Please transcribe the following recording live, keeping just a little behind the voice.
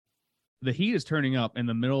The heat is turning up in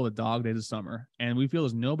the middle of the dog days of summer, and we feel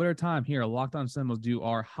there's no better time here at Locked On Seminoles to do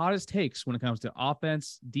our hottest takes when it comes to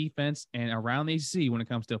offense, defense, and around the ACC when it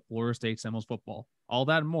comes to Florida State Seminoles football. All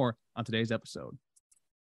that and more on today's episode.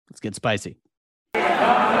 Let's get spicy. You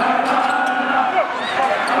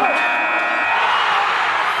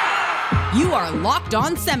are Locked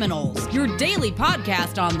On Seminoles, your daily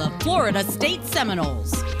podcast on the Florida State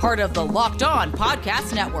Seminoles, part of the Locked On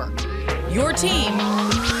Podcast Network. Your team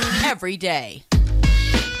every day.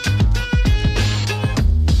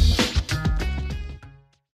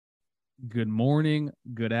 Good morning,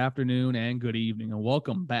 good afternoon, and good evening, and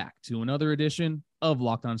welcome back to another edition of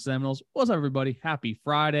Locked On Seminoles. What's up, everybody? Happy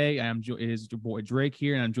Friday. It is your boy Drake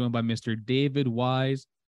here, and I'm joined by Mr. David Wise.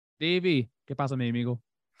 Davey, ¿qué pasa, mi amigo?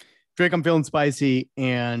 Drake, I'm feeling spicy,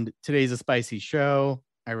 and today's a spicy show.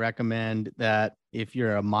 I recommend that if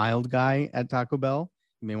you're a mild guy at Taco Bell,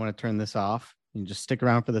 you may want to turn this off and just stick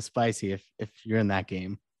around for the spicy if you're in that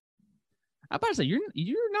game. I'm about to say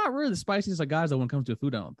you're not really the spiciest of guys though when it comes to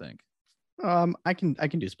food, I don't think. I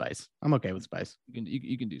can do spice. I'm okay with spice.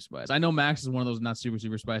 You can do spice. I know Max is one of those not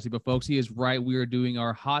super spicy, but folks, he is right. We are doing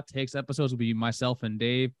our hot takes episodes. Will be myself and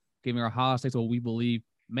Dave giving our hot takes what we believe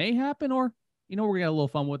may happen, or we're gonna get a little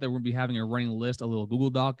fun with it. We're gonna be having a running list, a little Google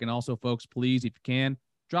Doc, and also, folks, please, if you can,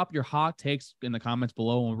 drop your hot takes in the comments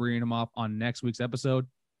below, and we're reading them off on next week's episode.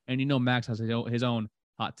 And Max has his own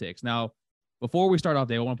hot takes. Now, before we start off,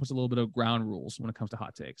 Dave, I want to put a little bit of ground rules when it comes to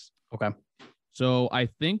hot takes. Okay. So I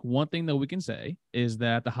think one thing that we can say is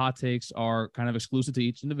that the hot takes are kind of exclusive to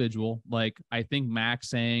each individual. Like, I think Max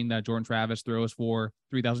saying that Jordan Travis throws for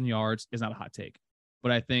 3,000 yards is not a hot take.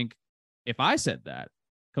 But I think if I said that,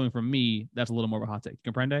 coming from me, that's a little more of a hot take.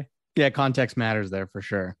 Comprende? Yeah, context matters there for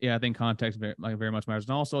sure. Yeah, I think context very much matters.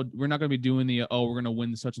 And also, we're not going to be doing we're going to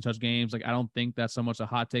win such and such games. Like, I don't think that's so much a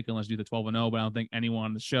hot take unless you do the 12-0, but I don't think anyone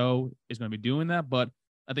on the show is going to be doing that. But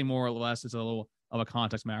I think more or less it's a little of a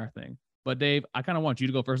context matter thing. But Dave, I kind of want you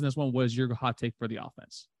to go first in this one. What is your hot take for the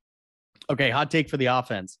offense? Okay, hot take for the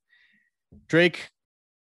offense. Drake,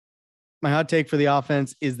 my hot take for the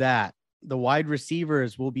offense is that the wide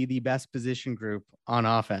receivers will be the best position group on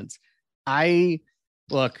offense. I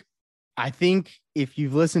think if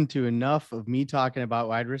you've listened to enough of me talking about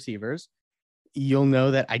wide receivers, you'll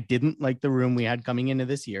know that I didn't like the room we had coming into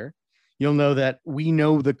this year. You'll know that we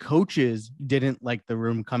know the coaches didn't like the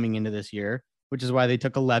room coming into this year, which is why they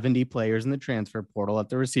took 11 players in the transfer portal at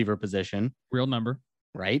the receiver position. Real number.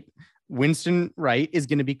 Right. Winston Wright is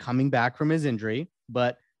going to be coming back from his injury,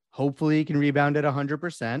 but hopefully he can rebound at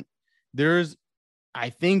 100%. There's,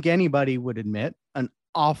 I think anybody would admit, an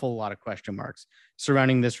awful lot of question marks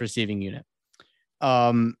surrounding this receiving unit.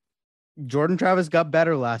 Jordan Travis got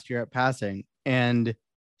better last year at passing, and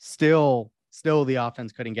still the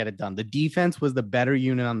offense couldn't get it done. The defense was the better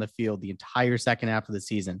unit on the field the entire second half of the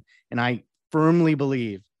season. And I firmly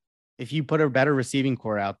believe if you put a better receiving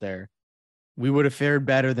core out there, we would have fared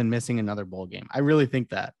better than missing another bowl game. I really think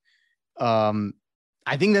that. I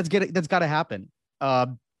think that's got to happen.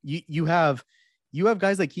 You have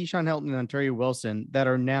guys like Keyshawn Helton and Ontario Wilson that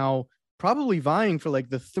are now probably vying for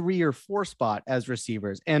like the 3 or 4 spot as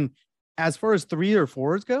receivers. And as far as 3 or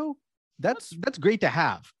 4s go, that's great to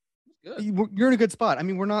have. You're in a good spot. I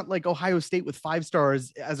mean, we're not like Ohio State with 5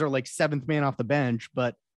 stars as our like 7th man off the bench,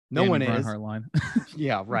 but no one is.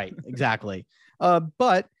 Yeah, right. Exactly.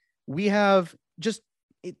 But we have just,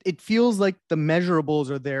 it feels like the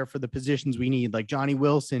measurables are there for the positions we need. Like Johnny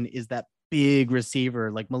Wilson is that big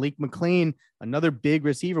receiver, like Malik McLean, another big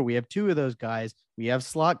receiver. We have 2 of those guys. We have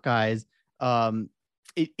slot guys.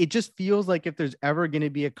 It just feels like if there's ever going to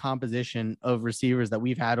be a composition of receivers that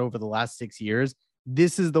we've had over the last 6 years,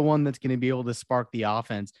 this is the one that's going to be able to spark the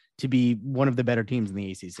offense to be one of the better teams in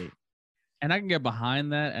the ACC. And I can get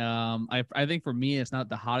behind that. I think for me, it's not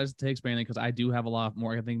the hottest takes, mainly because I do have a lot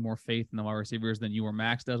more, I think, more faith in the wide receivers than you or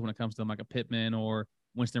Max does when it comes to like a Pittman or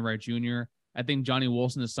Winston Wright Jr. I think Johnny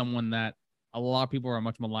Wilson is someone that a lot of people are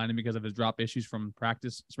much maligned because of his drop issues from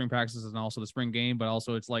spring practices, and also the spring game. But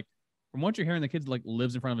also, it's like, from what you're hearing, the kid like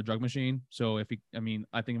lives in front of a drug machine. So I think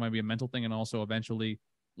it might be a mental thing, and also eventually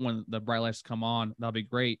when the bright lights come on, that'll be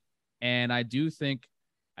great. And I think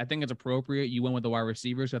it's appropriate you went with the wide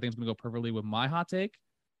receivers. So I think it's going to go perfectly with my hot take.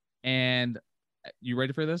 And you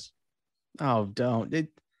ready for this? Oh, don't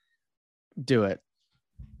do it.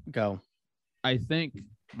 Go. I think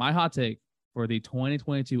my hot take for the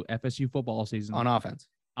 2022 FSU football season on offense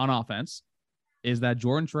is that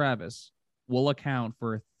Jordan Travis will account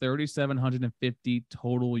for 3,750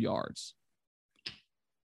 total yards.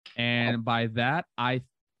 And by that, I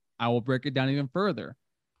will break it down even further.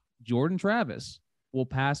 Jordan Travis will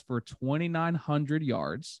pass for 2,900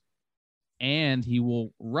 yards and he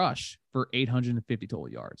will rush for 850 total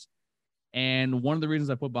yards. And one of the reasons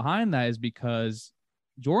I put behind that is because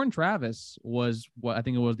Jordan Travis was what I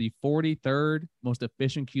think it was the 43rd most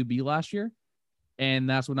efficient QB last year. And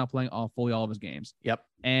that's without playing fully all of his games. Yep.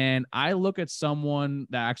 And I look at someone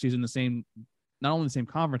that actually is in the same, not only the same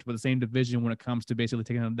conference, but the same division when it comes to basically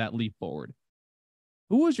taking that leap forward.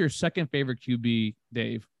 Who was your second favorite QB,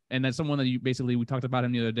 Dave? And that's someone that we talked about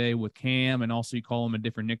him the other day with Cam, and also you call him a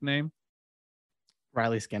different nickname.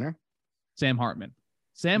 Riley Skinner. Sam Hartman.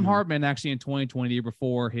 Sam Hartman, actually in 2020, the year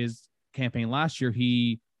before his campaign last year,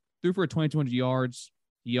 he threw for 2,200 yards.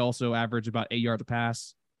 He also averaged about 8 yards a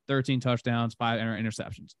pass, 13 touchdowns, 5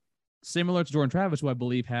 interceptions. Similar to Jordan Travis, who I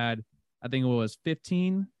believe had, I think it was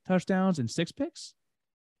 15 touchdowns and 6 picks.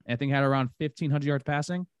 And I think had around 1,500 yards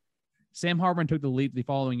passing. Sam Hartman took the lead the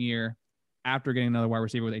following year after getting another wide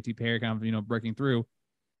receiver with A.T. Perry kind of, breaking through.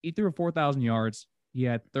 He threw for 4,000 yards. He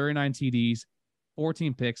had 39 TDs,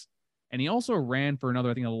 14 picks, and he also ran for another,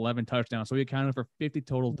 I think, 11 touchdowns. So he accounted for 50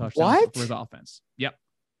 total touchdowns for his offense. Yep.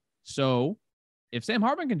 So if Sam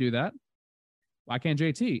Hartman can do that, why can't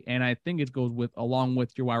JT? And I think it goes along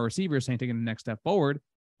with your wide receiver saying taking the next step forward.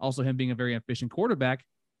 Also him being a very efficient quarterback.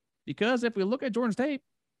 Because if we look at Jordan's tape,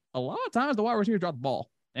 a lot of times the wide receiver dropped the ball.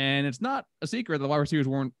 And it's not a secret that the wide receivers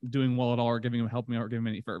weren't doing well at all or helping out or giving him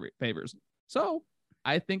any favors. So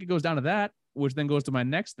I think it goes down to that, which then goes to my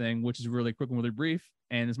next thing, which is really quick and really brief.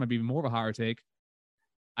 And this might be more of a higher take.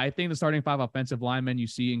 I think the starting 5 offensive linemen you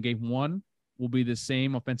see in game 1 will be the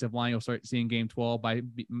same offensive line you'll start seeing game 12.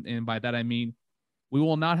 And by that, I mean, we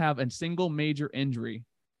will not have a single major injury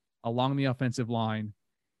along the offensive line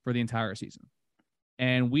for the entire season.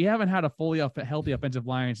 And we haven't had a fully healthy offensive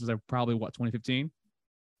line since probably 2015.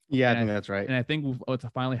 Yeah, I think that's right. And I think with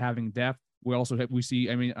finally having depth, we see,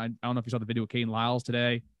 I mean, I don't know if you saw the video of Caden Lyles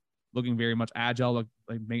today, looking very much agile,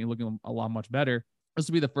 looking a lot much better. This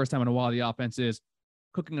will be the first time in a while the offense is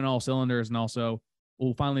cooking on all cylinders, and also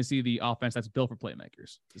we'll finally see the offense that's built for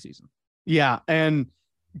playmakers this season. Yeah, and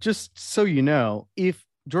just so you know, if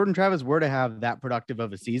Jordan Travis were to have that productive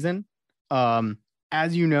of a season,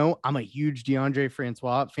 as you know, I'm a huge DeAndre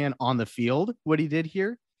Francois fan on the field. What he did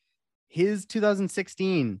here, his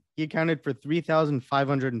 2016, he accounted for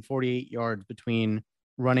 3,548 yards between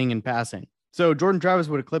running and passing. So Jordan Travis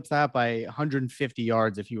would eclipse that by 150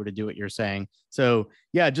 yards if you were to do what you're saying. So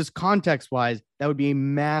yeah, just context wise, that would be a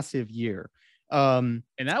massive year. And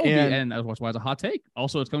that would be, and that's why it's a hot take.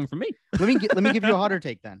 Also, it's coming from me. Let me give you a hotter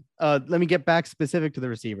take then. Let me get back specific to the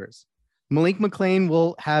receivers. Malik McClain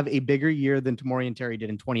will have a bigger year than Tamorrion Terry did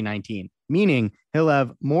in 2019, meaning he'll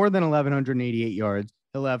have more than 1,188 yards.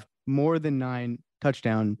 He'll have more than 9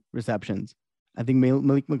 touchdown receptions. I think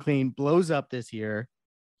Malik McClain blows up this year.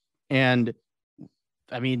 And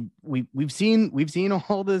I mean, we've seen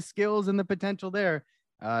all the skills and the potential there.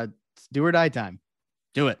 It's do or die time.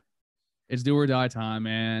 Do it. It's do or die time,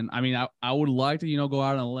 man. I mean, I would like to, go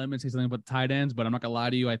out on a limb and say something about the tight ends, but I'm not gonna lie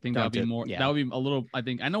to you. I think that would be more. Yeah. That would be a little.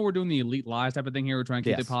 I know we're doing the elite lies type of thing here. We're trying to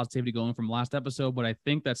keep the positivity going from last episode, but I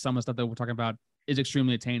think that some of the stuff that we're talking about is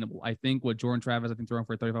extremely attainable. I think what Jordan Travis, throwing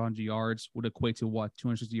for 3,500 yards would equate to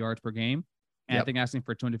 260 yards per game, and I think asking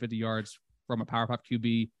for 250 yards from a power pop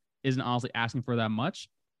QB isn't honestly asking for that much.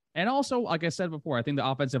 And also, like I said before, I think the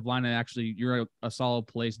offensive line, actually, you're a solid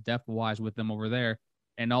place depth-wise with them over there.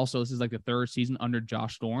 And also, this is like the 3rd season under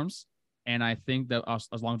Josh Storms. And I think that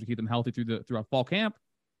as long as we keep them healthy throughout fall camp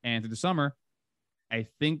and through the summer, I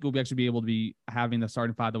think we'll actually be able to be having the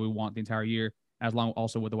starting 5 that we want the entire year, as long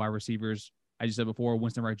also with the wide receivers. As you said before,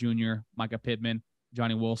 Winston Wright Jr., Micah Pittman,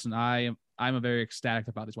 Johnny Wilson. I'm a very ecstatic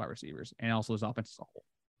about these wide receivers and also this offense as a whole.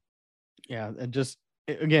 Yeah, and just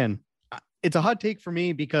again, it's a hot take for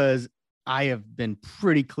me because I have been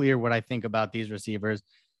pretty clear what I think about these receivers.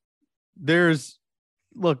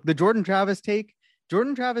 Look, the Jordan Travis takes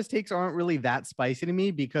aren't really that spicy to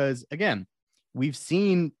me because, again, we've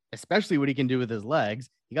seen, especially what he can do with his legs.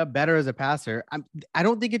 He got better as a passer. I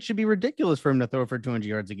don't think it should be ridiculous for him to throw for 200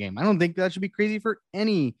 yards a game. I don't think that should be crazy for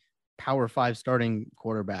any Power 5 starting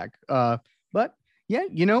quarterback. But yeah,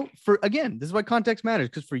 this is why context matters,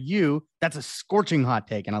 because for you, that's a scorching hot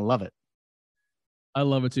take, and I love it. I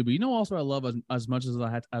love it too. But also I love as much as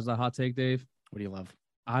a hot take, Dave. What do you love?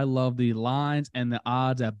 I love the lines and the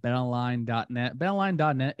odds at betonline.net.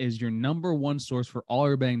 Betonline.net is your number one source for all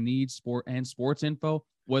your betting needs, sports info,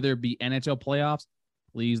 whether it be NHL playoffs.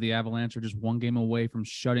 Please, the Avalanche are just one game away from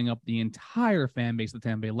shutting up the entire fan base of the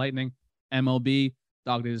Tampa Bay Lightning. MLB,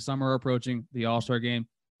 Dog Days of Summer are approaching, the All-Star game.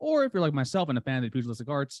 Or if you're like myself and a fan of the pugilistic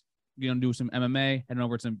arts, you're going to do some MMA, heading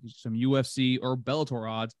over to some UFC or Bellator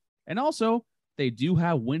odds. And also, They do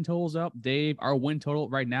have win totals up. Dave, our win total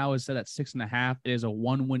right now is set at 6.5. It is a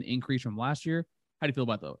 1-win increase from last year. How do you feel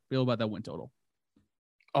about that win total?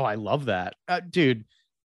 Oh, I love that. Dude,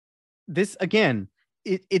 this again,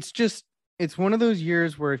 it's one of those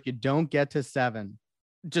years where if you don't get to 7,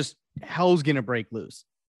 just hell's going to break loose.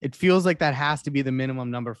 It feels like that has to be the minimum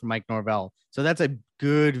number for Mike Norvell. So that's a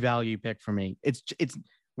good value pick for me.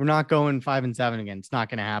 We're not going 5-7 again. It's not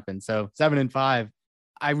going to happen. So 7-5,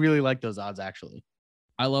 I really like those odds actually.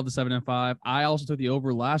 I love the 7-5. I also took the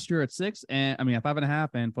over last year at 6, and I mean at 5.5.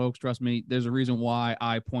 And folks, trust me, there's a reason why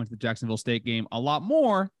I point to the Jacksonville State game a lot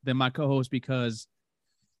more than my co-host because,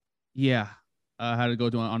 yeah, I had to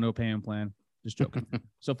go on no payment plan. Just joking.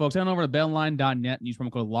 So, folks, head on over to betonline.net and use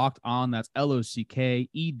promo code Locked On. That's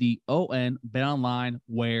LOCKEDON. BetOnline,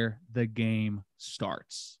 where the game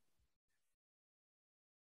starts.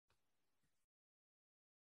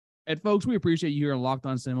 And folks, we appreciate you here on Locked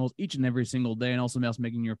On Seminoles each and every single day, and also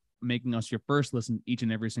making us your first listen each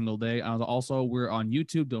and every single day. Also, we're on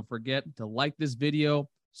YouTube. Don't forget to like this video,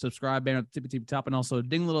 subscribe banner at the tippy top, and also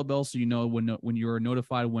ding the little bell so you know when you're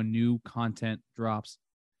notified when new content drops.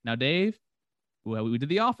 Now, Dave, well, we did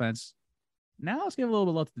the offense. Now let's give a little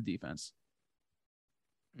bit of love to the defense.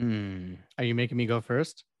 Are you making me go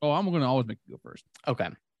first? Oh, I'm going to always make you go first. Okay.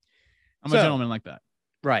 I'm a gentleman like that.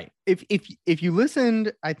 Right. If you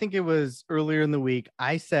listened, I think it was earlier in the week,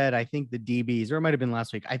 I said, I think the DBs, or it might've been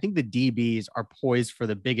last week, I think the DBs are poised for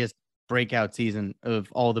the biggest breakout season of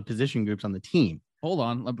all the position groups on the team. Hold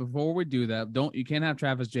on. Before we do that, you can't have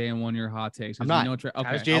Travis J in one of your hot takes. I'm not.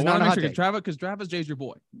 Travis J is not a hot take. Because Travis J is your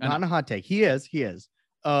boy. Not in a hot take. He is.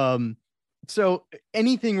 So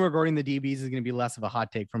anything regarding the DBs is going to be less of a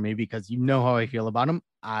hot take for me because you know how I feel about them.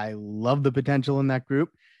 I love the potential in that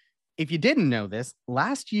group. If you didn't know this,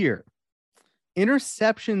 last year,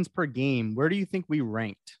 interceptions per game, where do you think we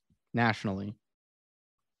ranked nationally?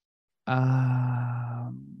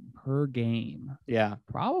 Per game. Yeah.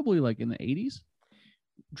 Probably like in the 80s.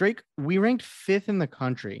 Drake, we ranked 5th in the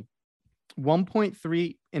country,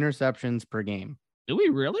 1.3 interceptions per game. Did we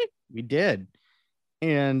really? We did.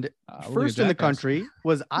 And first in the country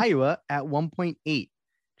was Iowa at 1.8.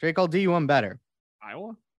 Drake, I'll do you one better.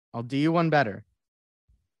 Iowa? I'll do you one better.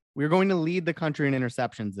 We're going to lead the country in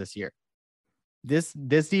interceptions this year. This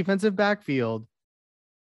defensive backfield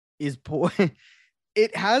is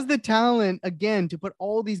it has the talent again to put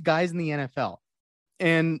all these guys in the NFL.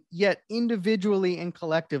 And yet individually and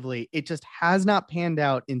collectively, it just has not panned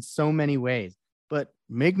out in so many ways. But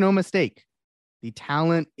make no mistake, the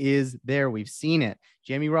talent is there. We've seen it.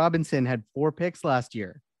 Jamie Robinson had 4 picks last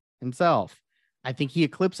year himself. I think he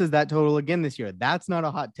eclipses that total again this year. That's not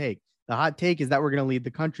a hot take. The hot take is that we're going to lead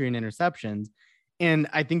the country in interceptions. And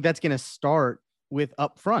I think that's going to start with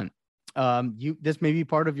up front. This may be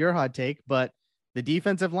part of your hot take, but the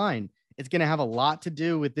defensive line, it's going to have a lot to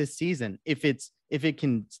do with this season. If it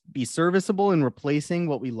can be serviceable in replacing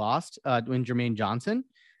what we lost in Jermaine Johnson,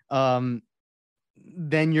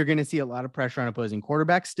 then you're going to see a lot of pressure on opposing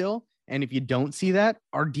quarterbacks still. And if you don't see that,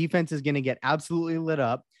 our defense is going to get absolutely lit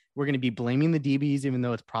up. We're going to be blaming the DBs, even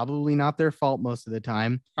though it's probably not their fault most of the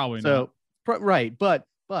time. Probably not. Right. But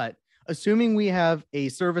assuming we have a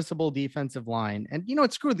serviceable defensive line, and you know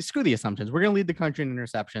what, screw the assumptions. We're going to lead the country in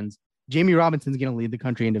interceptions. Jamie Robinson's going to lead the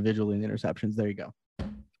country individually in interceptions. There you go.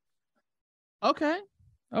 Okay.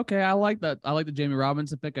 I like that. I like the Jamie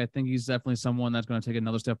Robinson pick. I think he's definitely someone that's going to take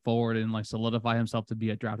another step forward and like solidify himself to be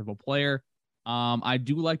a draftable player. I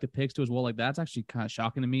do like the picks too as well. Like that's actually kind of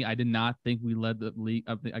shocking to me. I did not think we led the league.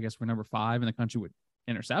 I guess we're number 5 in the country with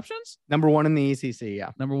interceptions. Number 1 in the ACC.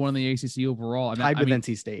 Yeah. Number 1 in the ACC overall. Tied with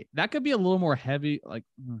NC State. That could be a little more heavy. Like,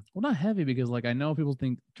 well, not heavy because like I know people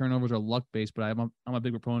think turnovers are luck based, but I'm a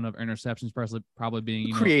big proponent of interceptions. Probably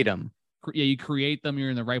being create them. You create them.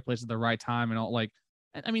 You're in the right place at the right time and all. Like,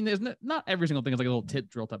 I mean, there's not every single thing is like a little tit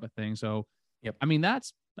drill type of thing. So, yep. I mean, that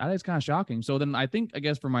is kind of shocking. So then I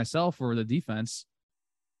guess for myself, for the defense,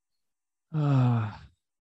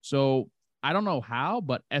 so I don't know how,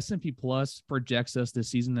 but S&P Plus projects us this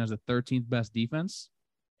season as the 13th best defense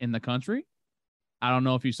in the country. I don't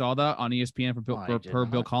know if you saw that on ESPN per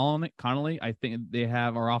Bill Connolly. I think they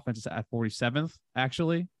have our offense at 47th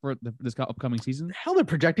actually for this upcoming season. Hell, they're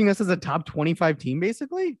projecting us as a top 25 team,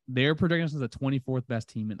 basically. They're projecting us as the 24th best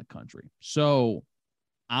team in the country. So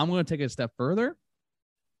I'm going to take it a step further.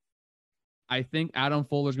 I think Adam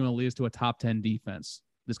Fuller is going to lead us to a top 10 defense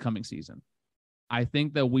this coming season. I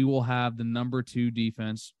think that we will have the number 2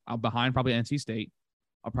 defense behind probably NC State.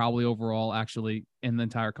 are probably overall actually in the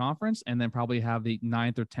entire conference, and then probably have the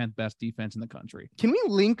 9th or 10th best defense in the country. Can we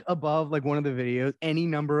link above like one of the videos, any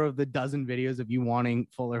number of the dozen videos of you wanting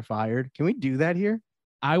Fuller fired? Can we do that here?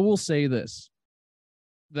 I will say this,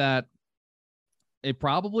 that it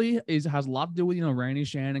probably has a lot to do with, Randy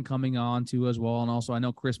Shannon coming on too as well. And also I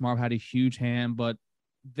know Chris Marv had a huge hand, but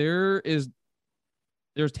there's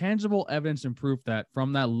tangible evidence and proof that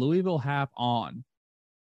from that Louisville half on,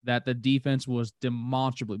 that the defense was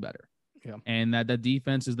demonstrably better. Yeah. And that the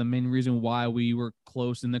defense is the main reason why we were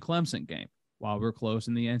close in the Clemson game, while we were close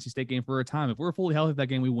in the NC State game for a time. If we're fully healthy that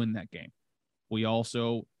game, we win that game. We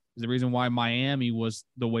also is the reason why Miami was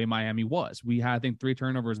the way Miami was. We had, I think, 3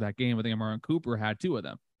 turnovers that game. I think Amarian Cooper had 2 of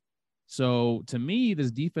them. So to me,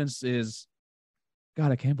 this defense is,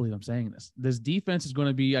 God, I can't believe I'm saying this. This defense is going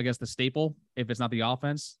to be, I guess, the staple, if it's not the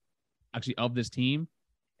offense, actually, of this team.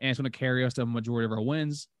 And it's going to carry us to a majority of our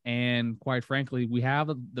wins. And quite frankly, we have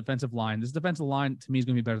a defensive line. This defensive line, to me, is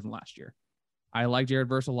going to be better than last year. I like Jared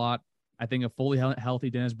Verse a lot. I think a fully healthy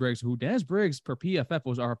Dennis Briggs, per PFF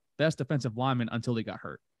was our best defensive lineman until he got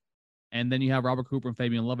hurt. And then you have Robert Cooper and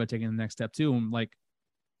Fabian Lovett taking the next step too. And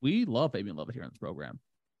we love Fabian Lovett here in this program.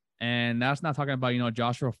 And that's not talking about,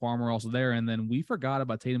 Joshua Farmer also there. And then we forgot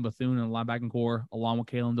about Tatum Bethune and the linebacking core along with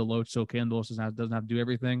Kalen DeLoach. So Kalen DeLoach doesn't have to do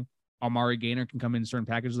everything. Amari Gaynor can come in certain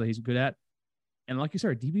packages that he's good at. And like you said,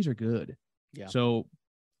 our DBs are good. Yeah. So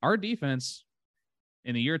our defense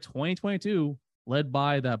in the year 2022, led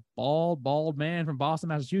by the bald man from Boston,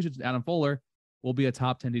 Massachusetts, Adam Fuller, will be a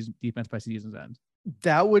top 10 defense by season's end.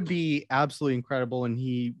 That would be absolutely incredible, and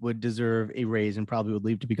he would deserve a raise and probably would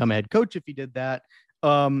leave to become a head coach if he did that.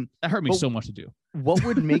 That hurt me so much to do. What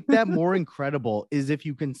would make that more incredible is if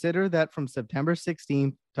you consider that from September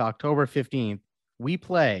 16th to October 15th, we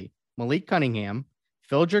play Malik Cunningham,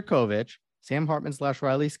 Phil Jerkovich, Sam Hartman /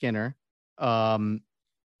 Riley Skinner. Why am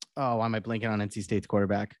I blanking on NC State's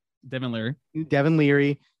quarterback? Devin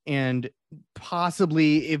Leary, and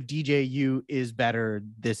possibly if DJU is better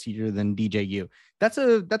this year than DJU. That's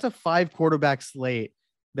a 5 quarterback slate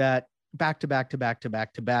that back to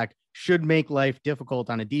back should make life difficult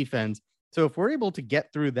on a defense. So if we're able to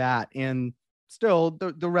get through that and still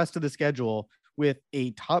the rest of the schedule with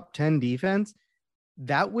a top 10 defense,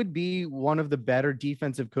 that would be one of the better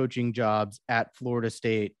defensive coaching jobs at Florida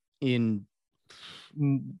State in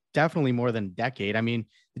definitely more than a decade. I mean,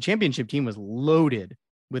 the championship team was loaded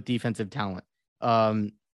with defensive talent.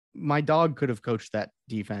 My dog could have coached that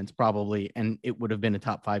defense probably, and it would have been a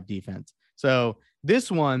top 5 defense. So this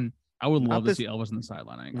one, I would love to see Elvis on the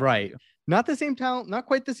sideline. Right. Not the same talent, not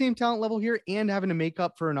quite the same talent level here, and having to make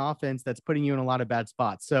up for an offense that's putting you in a lot of bad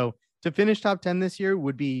spots. So to finish top 10 this year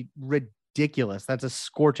would be ridiculous. That's a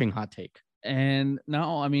scorching hot take. And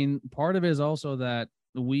no, I mean, part of it is also that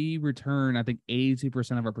we return, I think,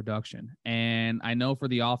 82% of our production. And I know for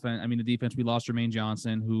the offense, I mean, the defense, we lost Jermaine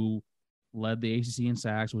Johnson, who led the ACC in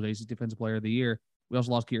sacks, was ACC Defensive Player of the Year. We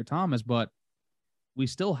also lost Keir Thomas, but we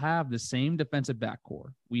still have the same defensive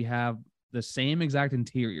backcourt. We have the same exact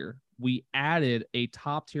interior. We added a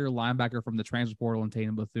top-tier linebacker from the transfer portal in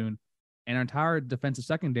Tatum Bethune, and our entire defensive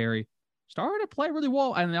secondary started to play really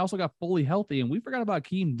well, and they also got fully healthy. And we forgot about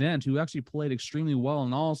Keem Dent, who actually played extremely well.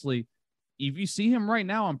 And honestly, if you see him right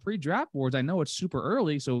now on pre-draft boards, I know it's super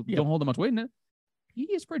early, so don't hold that much weight in it. He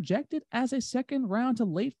is projected as a second round to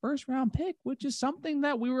late first round pick, which is something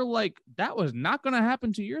that we were like, that was not going to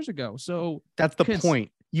happen 2 years ago. So that's the point.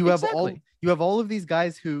 You have all of these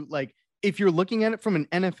guys who, like, if you're looking at it from an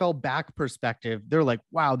NFL back perspective, they're like,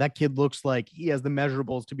 wow, that kid looks like he has the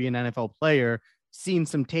measurables to be an NFL player. Seen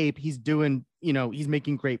some tape. He's doing, he's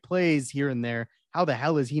making great plays here and there. How the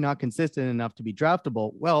hell is he not consistent enough to be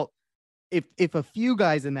draftable? Well, if a few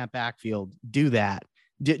guys in that backfield do that,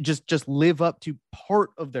 just live up to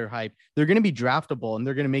part of their hype, they're going to be draftable, and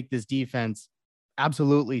they're going to make this defense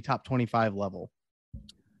absolutely top 25 level.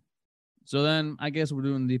 So then I guess we're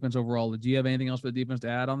doing the defense overall. Do you have anything else for the defense to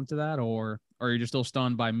add on to that? Or are you just still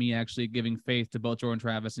stunned by me actually giving faith to both Jordan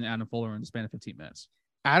Travis and Adam Fuller in the span of 15 minutes?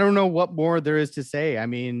 I don't know what more there is to say. I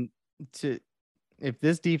mean, if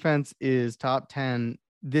this defense is top 10,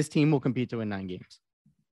 this team will compete to win 9 games.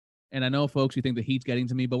 And I know, folks, you think the heat's getting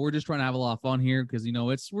to me, but we're just trying to have a lot of fun here because,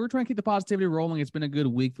 we're trying to keep the positivity rolling. It's been a good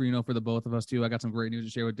week for the both of us too. I got some great news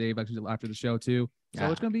to share with Dave actually after the show too. So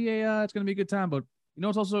it's going to be a good time, but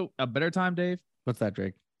it's also a better time, Dave. What's that,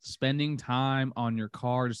 Drake? Spending time on your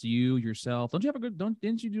car, just you, yourself.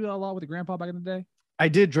 Didn't you do that a lot with your grandpa back in the day? I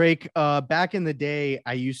did, Drake. Back in the day,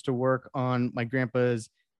 I used to work on my grandpa's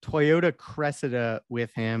Toyota Cressida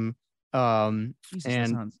with him. Jesus,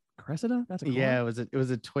 and Cressida? That's a car? Yeah, it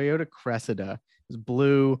was a Toyota Cressida. It was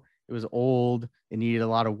blue. It was old. It needed a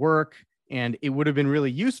lot of work. And it would have been really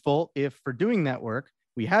useful if for doing that work,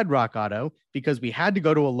 we had Rock Auto, because we had to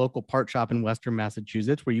go to a local part shop in Western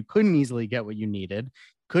Massachusetts where you couldn't easily get what you needed,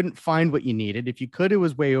 couldn't find what you needed. If you could, it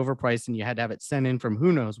was way overpriced and you had to have it sent in from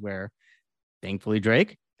who knows where. Thankfully,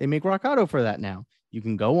 Drake, they make Rock Auto for that now. You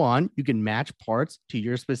can go on, you can match parts to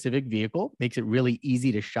your specific vehicle, makes it really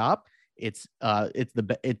easy to shop. It's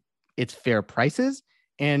fair prices,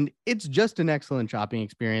 and it's just an excellent shopping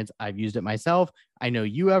experience. I've used it myself. I know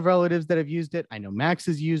you have relatives that have used it. I know Max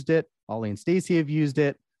has used it. Ollie and Stacy have used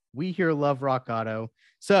it. We here love Rock Auto.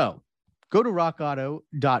 So go to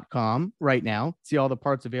rockauto.com right now, see all the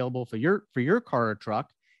parts available for your car or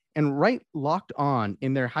truck, and write Locked On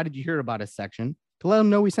in their How Did You Hear About Us section to let them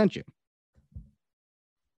know we sent you.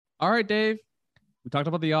 All right, Dave. We talked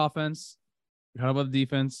about the offense. We talked about the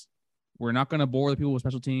defense. We're not going to bore the people with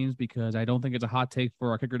special teams because I don't think it's a hot take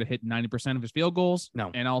for our kicker to hit 90% of his field goals.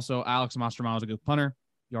 No. And also, Alex Mastromalo is a good punter.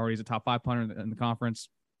 He already is a top 5 punter in the conference.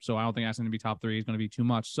 So I don't think that's going to be top 3. It's going to be too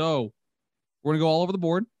much. So we're going to go all over the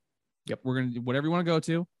board. Yep. We're going to do whatever you want to go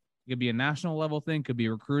to. It could be a national level thing, could be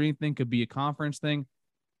a recruiting thing, could be a conference thing.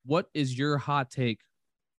 What is your hot take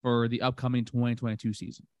for the upcoming 2022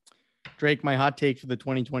 season? Drake, my hot take for the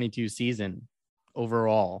 2022 season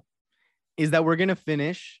overall is that we're going to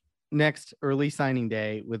finish next early signing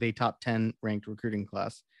day with a top 10 ranked recruiting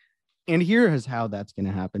class. And here is how that's going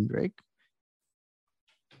to happen, Drake.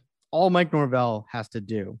 All Mike Norvell has to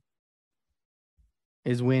do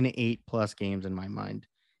is win 8+ games in my mind.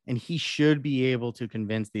 And he should be able to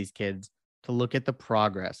convince these kids to look at the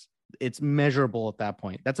progress. It's measurable at that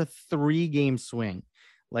point. That's a 3-game swing.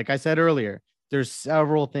 Like I said earlier, there's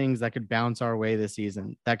several things that could bounce our way this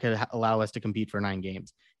season that could allow us to compete for 9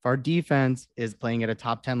 games. If our defense is playing at a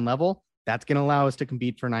top 10 level, that's going to allow us to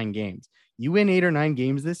compete for 9 games. You win 8 or 9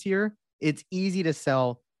 games this year, it's easy to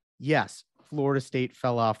sell. Yes, Florida State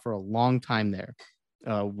fell off for a long time there.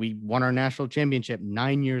 We won our national championship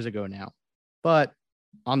 9 years ago now, but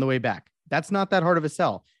on the way back, that's not that hard of a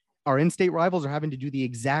sell. Our in-state rivals are having to do the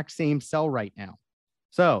exact same sell right now.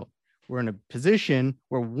 So we're in a position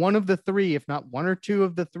where one of the 3, if not 1 or 2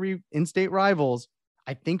 of the 3 in-state rivals,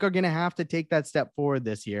 I think are going to have to take that step forward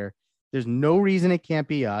this year. There's no reason it can't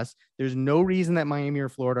be us. There's no reason that Miami or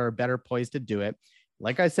Florida are better poised to do it.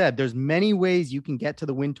 Like I said, there's many ways you can get to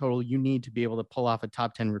the win total you need to be able to pull off a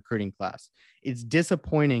top 10 recruiting class. It's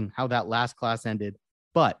disappointing how that last class ended,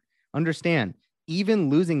 but understand, even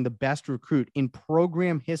losing the best recruit in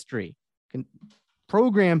program history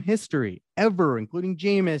ever, including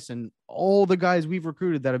Jameis and all the guys we've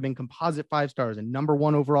recruited that have been composite 5-stars and number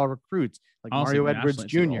 1 overall recruits, like Honestly, Mario Edwards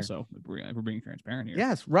Jr. Also, if we're being transparent here.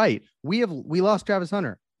 Yes, right. We lost Travis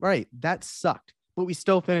Hunter. Right. That sucked, but we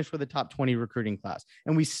still finished with a top 20 recruiting class,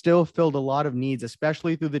 and we still filled a lot of needs,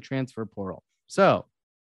 especially through the transfer portal. So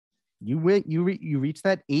you reach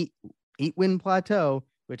that 8-win plateau,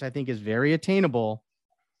 which I think is very attainable.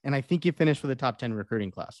 And I think you finish with a top 10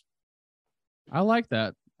 recruiting class. I like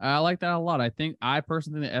that. I like that a lot. I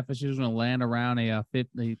personally think that FSU is going to land around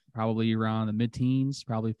probably around the mid-teens,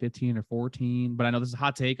 probably 15 or 14. But I know this is a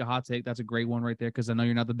hot take. That's a great one right there, because I know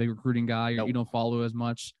you're not the big recruiting guy. Nope. You don't follow as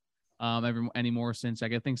much anymore since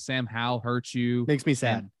I think Sam Howell hurt you. Makes me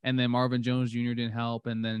sad. And then Marvin Jones Jr. didn't help,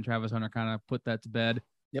 and then Travis Hunter kind of put that to bed.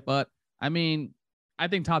 Yep. But I mean, I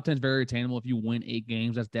think top 10 is very attainable if you win 8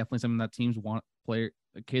 games. That's definitely something that teams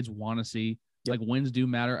kids want to see. Yep. Like, wins do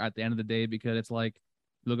matter at the end of the day, because it's like,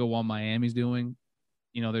 look at what Miami's doing.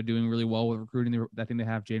 You know, they're doing really well with recruiting. I think they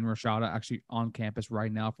have Jaden Rashada actually on campus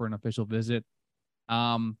right now for an official visit.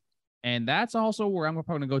 And that's also where I'm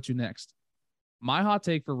probably going to go to next. My hot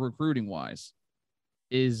take for recruiting wise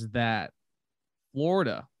is that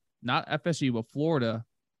Florida, not FSU, but Florida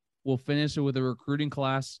will finish with a recruiting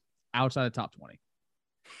class outside the top 20.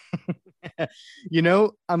 You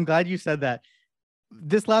know, I'm glad you said that.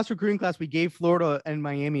 This last recruiting class, we gave Florida and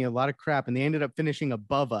Miami a lot of crap, and they ended up finishing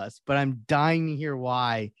above us. But I'm dying to hear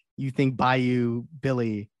why you think Bayou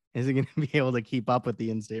Billy isn't going to be able to keep up with the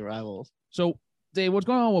in-state rivals. So, Dave, what's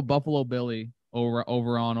going on with Buffalo Billy over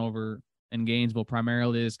in Gainesville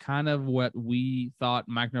primarily is kind of what we thought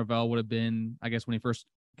Mike Norvell would have been, I guess, when he first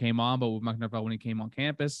came on. But with Mike Norvell, when he came on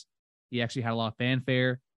campus, he actually had a lot of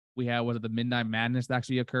fanfare. We had the Midnight Madness that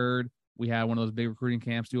actually occurred. We had one of those big recruiting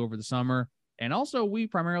camps due over the summer. And also, we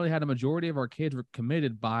primarily had a majority of our kids were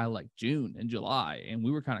committed by like June and July, and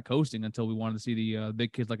we were kind of coasting until we wanted to see the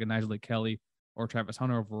big kids like a Nigel Kelly or Travis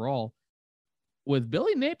Hunter overall. With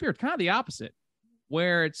Billy Napier, it's kind of the opposite,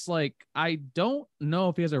 where it's like, I don't know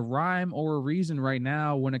if he has a rhyme or a reason right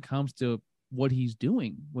now when it comes to what he's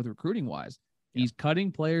doing with recruiting wise. Yeah. He's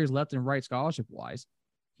cutting players left and right scholarship wise.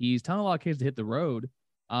 He's telling a lot of kids to hit the road.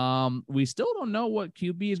 We still don't know what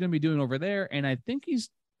QB is going to be doing over there. And I think he's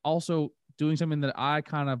also doing something that I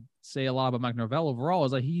kind of say a lot about Mike Norvell overall,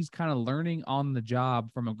 is like he's kind of learning on the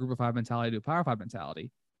job from a group of 5 mentality to a power 5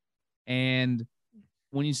 mentality. And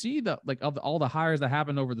when you see all the hires that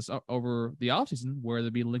happened over the offseason, where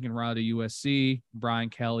there'd be Lincoln Riley to USC, Brian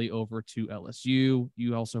Kelly over to LSU,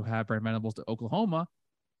 you also have Brent Venables to Oklahoma.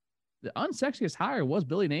 The unsexiest hire was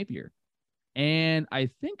Billy Napier. And I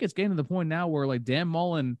think it's getting to the point now where like Dan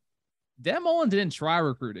Mullen didn't try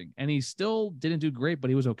recruiting and he still didn't do great, but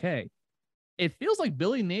he was okay. It feels like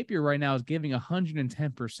Billy Napier right now is giving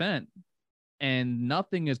 110% and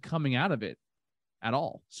nothing is coming out of it at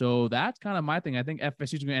all. So that's kind of my thing. I think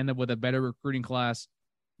FSU is going to end up with a better recruiting class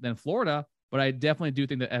than Florida, but I definitely do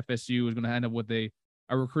think that FSU is going to end up with a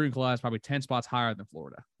recruiting class probably 10 spots higher than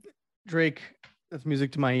Florida. Drake, that's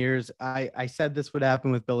music to my ears. I said this would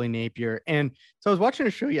happen with Billy Napier. And so I was watching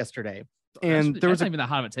a show yesterday, and there was not even that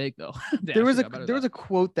hot of a take though. there was a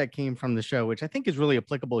quote that came from the show, which I think is really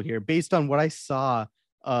applicable here based on what I saw.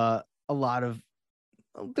 A lot of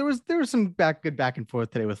there was some good back and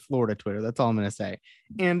forth today with Florida Twitter. That's all I'm going to say.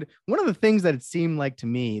 And one of the things that it seemed like to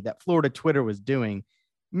me that Florida Twitter was doing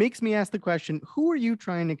makes me ask the question, who are you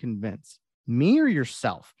trying to convince, me or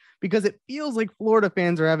yourself? Because it feels like Florida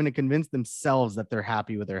fans are having to convince themselves that they're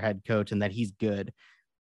happy with their head coach and that he's good.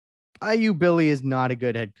 IU Billy is not a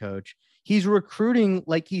good head coach. He's recruiting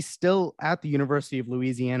like he's still at the University of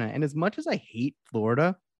Louisiana. And as much as I hate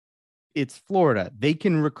Florida, it's Florida. They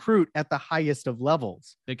can recruit at the highest of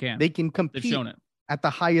levels. They can compete. They've shown it at the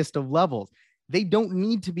highest of levels. They don't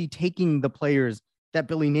need to be taking the players that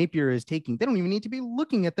Billy Napier is taking. They don't even need to be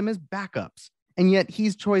looking at them as backups. And yet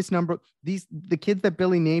he's choice number. The kids that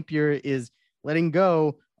Billy Napier is letting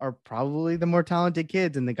go are probably the more talented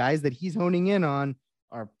kids. And the guys that he's honing in on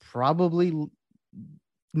are probably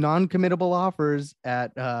non-committable offers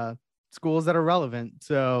at schools that are relevant.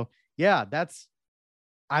 So yeah,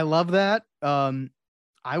 I love that.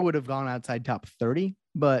 I would have gone outside top 30,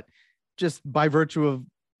 but just by virtue of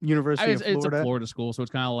University of Florida. It's a Florida school, so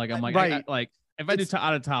it's kind of like I'm like, right. If I do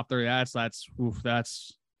out of top 30,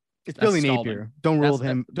 that's it's Billy Napier. Don't rule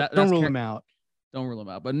him out. Don't rule him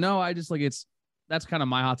out. But no, I just like that's kind of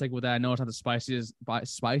my hot take with that. I know it's not the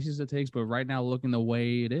spiciest it takes, but right now looking the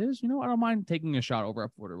way it is, I don't mind taking a shot over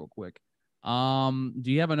at Florida real quick.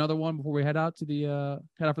 Do you have another one before we head out for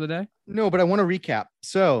the day? No, but I want to recap.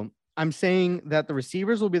 So I'm saying that the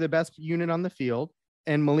receivers will be the best unit on the field,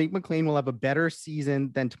 and Malik McLean will have a better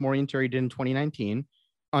season than Tamorrion Terry did in 2019.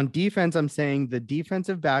 On defense, I'm saying the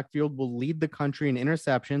defensive backfield will lead the country in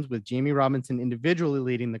interceptions, with Jamie Robinson individually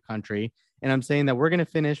leading the country. And I'm saying that we're going to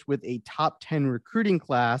finish with a top 10 recruiting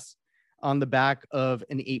class on the back of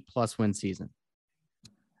an 8+ win season.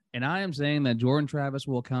 And I am saying that Jordan Travis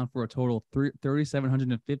will account for a total of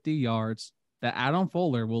 3,750 yards, that Adam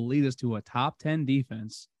Fuller will lead us to a top 10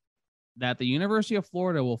 defense, that the University of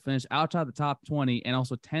Florida will finish outside the top 20 and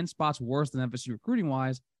also 10 spots worse than FSU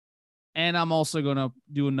recruiting-wise. And I'm also going to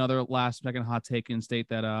do another last-second hot take and state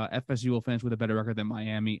that FSU will finish with a better record than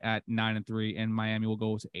Miami at 9-3, and Miami will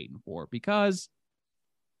go to 8-4, because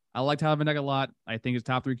I like Tyler Van Dyke a lot. I think it's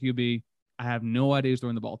top 3 QB. I have no idea who's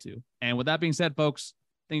throwing the ball to. And with that being said, folks,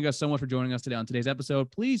 thank you guys so much for joining us today on today's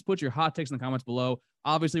episode. Please put your hot takes in the comments below.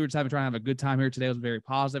 Obviously, we're just trying to have a good time here today. It was a very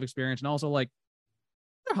positive experience. And also, they're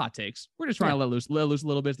hot takes. We're just trying to let loose a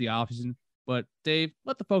little bit. It's the offseason. But Dave,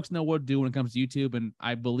 let the folks know what to do when it comes to YouTube. And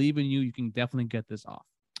I believe in you. You can definitely get this off.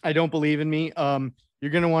 I don't believe in me.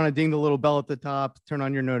 You're going to want to ding the little bell at the top, turn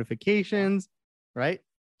on your notifications, right?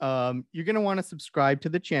 You're going to want to subscribe to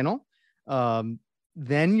the channel.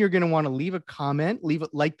 Then you're going to want to leave a comment,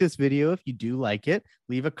 like this video. If you do like it,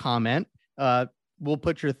 leave a comment. We'll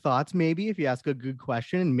put your thoughts, maybe if you ask a good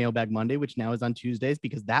question in Mailbag Monday, which now is on Tuesdays,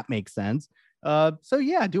 because that makes sense. So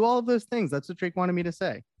yeah, do all of those things. That's what Drake wanted me to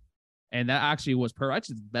say. And that actually was perfect.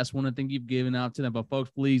 It's the best one I think you've given out to them. But folks,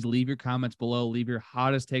 please leave your comments below. Leave your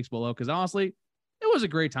hottest takes below. Because honestly, it was a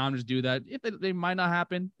great time to just do that. If they might not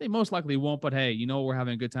happen, they most likely won't. But hey, we're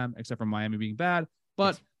having a good time, except for Miami being bad.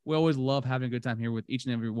 But we always love having a good time here with each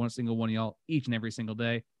and every single one of y'all, each and every single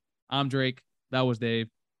day. I'm Drake. That was Dave.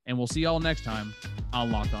 And we'll see y'all next time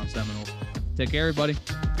on Locked On Seminoles. Take care, everybody.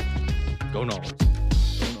 Go Noles.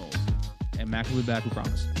 Go Noles. And Mac will be back, we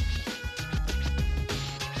promise.